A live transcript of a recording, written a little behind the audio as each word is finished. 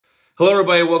Hello,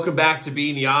 everybody. Welcome back to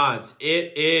Beating the Odds.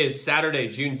 It is Saturday,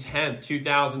 June 10th,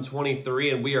 2023,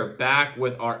 and we are back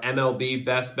with our MLB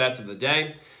best bets of the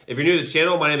day. If you're new to the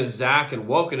channel, my name is Zach, and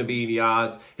welcome to Beating the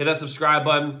Odds. Hit that subscribe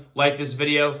button, like this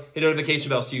video, hit notification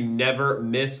bell so you never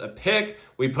miss a pick.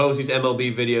 We post these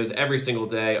MLB videos every single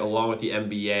day, along with the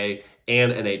NBA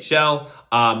and NHL.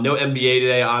 No NBA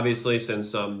today, obviously,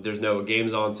 since there's no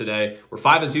games on today. We're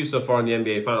 5-2 so far in the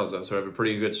NBA Finals, though, so we have a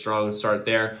pretty good, strong start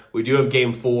there. We do have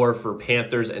Game 4 for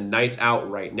Panthers and Knights out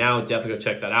right now. Definitely go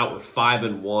check that out. We're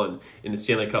 5-1 in the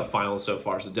Stanley Cup Finals so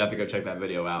far, so definitely go check that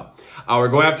video out. We're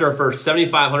going after our first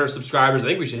 7,500 subscribers. I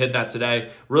think we should hit that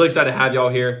today. Really excited to have y'all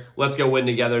here. Let's go win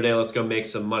together today. Let's go make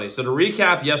some money. So to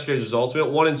recap yesterday's results, we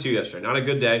went 1-2 yesterday. Not a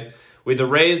good day. We had the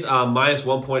Rays minus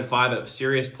 1.5 at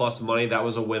serious plus money. That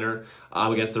was a winner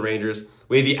against the Rangers.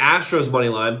 We had the Astros money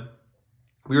line.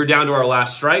 We were down to our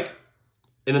last strike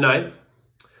in the ninth.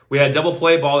 We had a double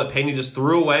play ball that Pena just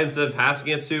threw away instead of passing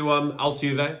it to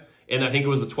Altuve. And I think it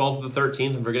was the 12th or the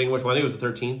 13th. I'm forgetting which one. I think it was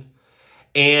the 13th.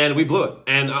 And we blew it.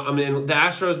 And I mean, the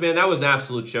Astros, man, that was an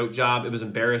absolute choke job. It was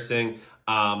embarrassing.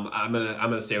 I'm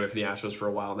gonna stay away from the Astros for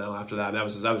a while now. After that, that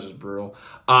was just brutal.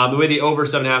 The way the over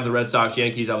 7.5 of the Red Sox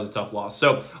Yankees, that was a tough loss.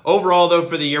 So overall, though,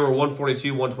 for the year, we're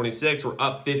 142, 126. We're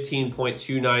up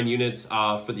 15.29 units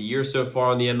for the year so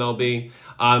far on the MLB.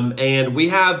 And we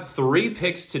have 3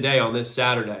 picks today on this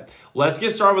Saturday. Let's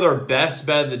get started with our best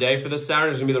bet of the day for this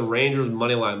Saturday. It's gonna be the Rangers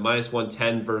money line minus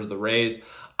 110 versus the Rays.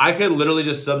 I could literally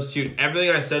just substitute everything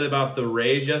I said about the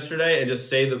Rays yesterday and just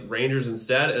say the Rangers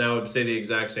instead, and I would say the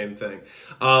exact same thing.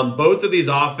 Both of these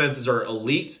offenses are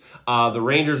elite. The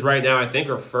Rangers right now, I think,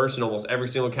 are first in almost every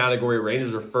single category.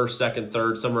 Rangers are first, second,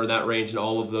 third, somewhere in that range in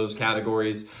all of those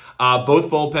categories.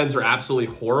 Both bullpens are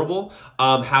absolutely horrible.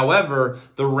 However,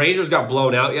 the Rangers got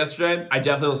blown out yesterday. I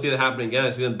definitely don't see that happening again.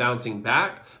 I see them bouncing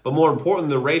back. But more important,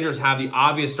 the Rangers have the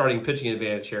obvious starting pitching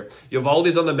advantage here.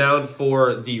 Eovaldi's on the mound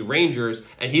for the Rangers,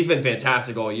 and he's been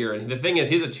fantastic all year. And the thing is,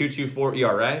 he's a 2.24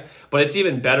 ERA, but it's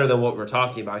even better than what we're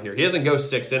talking about here. He doesn't go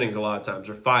 6 innings a lot of times,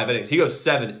 or 5 innings. He goes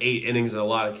 7, 8 innings in a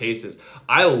lot of cases.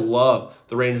 I love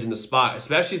the Rangers in the spot,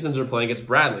 especially since they're playing against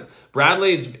Bradley.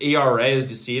 Bradley's ERA is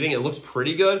deceiving. It looks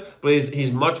pretty good, but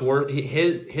he's much worse.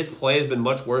 His play has been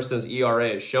much worse than his ERA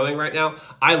is showing right now.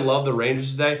 I love the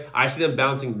Rangers today. I see them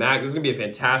bouncing back. This is going to be a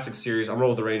fantastic series. I'm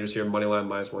rolling with the Rangers here, money line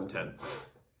minus 110.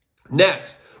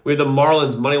 Next, we have the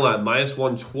Marlins money line minus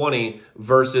 120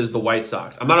 versus the White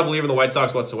Sox. I'm not a believer in the White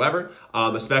Sox whatsoever,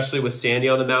 especially with Sandy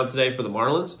on the mound today for the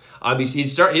Marlins. He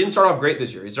didn't start off great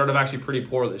this year. He started off actually pretty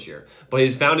poor this year, but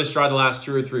he's found his stride the last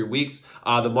 2 or 3 weeks.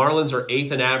 The Marlins are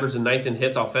 8th in average and 9th in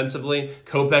hits offensively.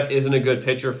 Kopech isn't a good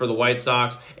pitcher for the White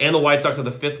Sox, and the White Sox are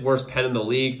the 5th worst pen in the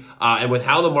league. And with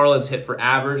how the Marlins hit for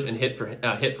average and hit for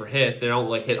hits, they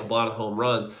don't hit a lot of home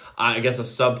runs against a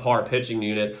subpar pitching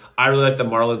unit. I really like the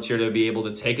Marlins here to be able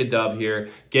to take a dub here,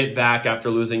 get back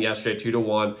after losing yesterday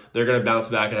 2-1. They're going to bounce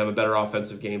back and have a better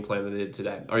offensive game plan than they did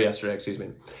today, or yesterday, excuse me.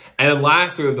 And then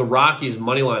lastly, we have the Rockies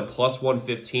money line plus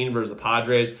 115 versus the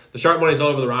Padres. The sharp money's all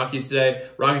over the Rockies today.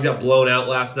 Rockies got blown out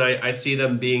last night. I see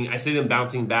them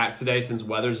bouncing back today since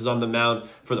Weathers is on the mound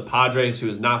for the Padres, who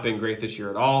has not been great this year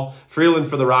at all. Freeland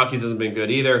for the Rockies hasn't been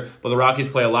good either, but the Rockies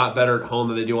play a lot better at home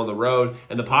than they do on the road.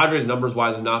 And the Padres,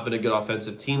 numbers-wise, have not been a good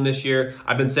offensive team this year.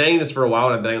 I've been saying this for a while,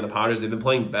 and I'm betting on the Padres. They've been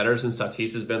playing better since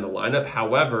Tatis has been in the lineup.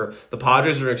 However, the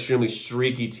Padres are an extremely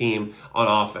streaky team on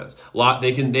offense.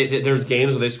 There's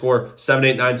games where they score 7,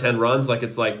 8, 9, 10 runs like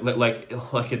it's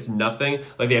it's nothing.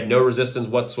 Like they have no resistance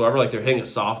whatsoever. Like they're hitting a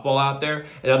softball out there.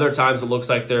 And other times it looks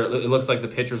like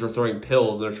the pitchers are throwing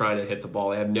pills and they're trying to hit the ball.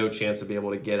 They have no chance to be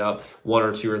able to get up 1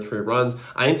 or 2 or 3 runs.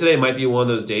 I think today might be one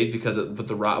of those days because with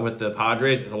the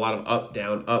Padres, it's a lot of up,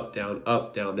 down, up, down,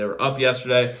 up, down. They were up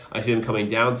yesterday. I see them coming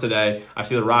down today. I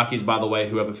see the Rockies, by the way,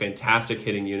 who have a fantastic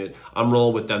hitting unit. I'm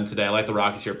rolling with them today. I like the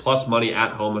Rockies here. Plus money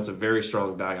at home. That's a very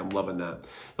strong bag. I'm loving that.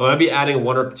 I'm going to be adding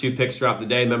 1 or 2 picks throughout the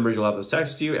day. Members, you'll have those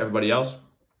texted to you. Everybody else,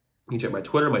 you can check my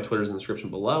Twitter. My Twitter's in the description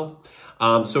below.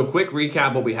 So quick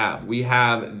recap what we have. We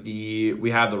have the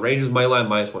Rangers money line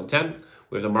minus 110.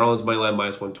 We have the Marlins money line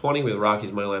minus 120. We have the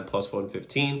Rockies money line plus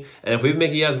 115. And if we've been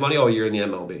making you guys money all year in the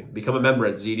MLB, become a member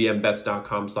at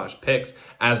zdmbets.com/picks.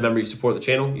 As a member, you support the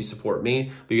channel, you support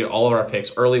me. We get all of our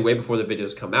picks early, way before the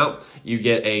videos come out. You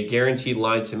get a guaranteed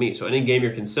line to me. So any game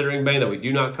you're considering betting that we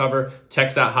do not cover,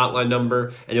 text that hotline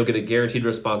number and you'll get a guaranteed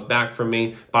response back from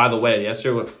me. By the way,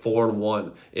 yesterday we went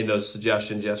 4-1 in those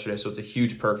suggestions yesterday, so it's a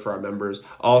huge perk for our members.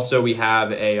 Also, we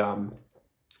have a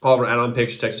All of our add-on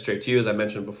picks text straight to you, as I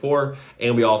mentioned before.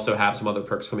 And we also have some other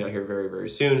perks coming out here very, very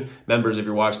soon. Members, if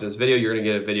you're watching this video, you're going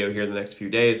to get a video here in the next few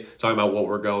days talking about what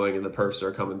we're going and the perks that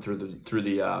are coming through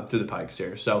the pikes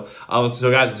here. So, guys,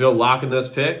 let's go lock in those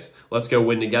picks. Let's go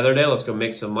win together today. Let's go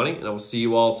make some money, and I will see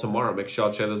you all tomorrow. Make sure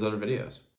y'all check those other videos.